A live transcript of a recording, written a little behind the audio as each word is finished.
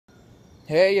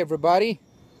Hey everybody,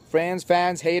 friends,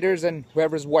 fans, haters, and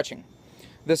whoever's watching.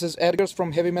 This is Edgars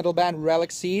from heavy metal band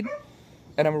Relicseed,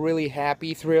 and I'm really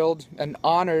happy, thrilled, and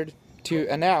honored to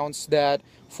announce that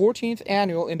 14th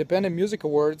Annual Independent Music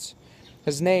Awards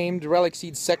has named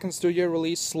Relicseed's second studio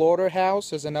release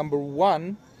Slaughterhouse as a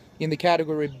 #1 in the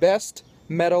category Best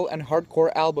Metal and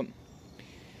Hardcore Album.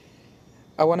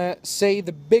 I want to say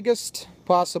the biggest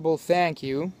possible thank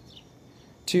you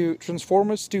to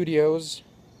Transformers Studios,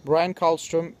 Brian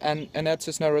Karlstrom and Annette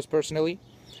Cisneros personally,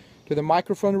 to the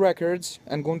Microphone Records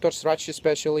and Gunter Strach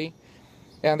especially,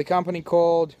 and the company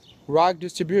called Rock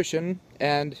Distribution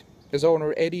and his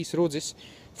owner Edgars Rudzis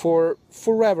for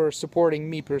forever supporting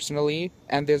me personally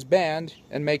and this band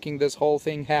and making this whole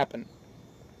thing happen.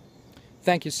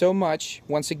 Thank you so much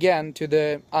once again to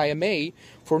the IMA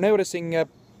for noticing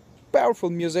powerful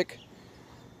music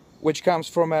which comes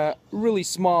from a really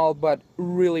small but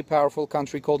really powerful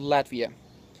country called Latvia.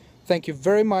 Thank you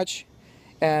very much,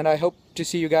 and I hope to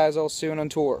see you guys all soon on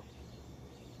tour.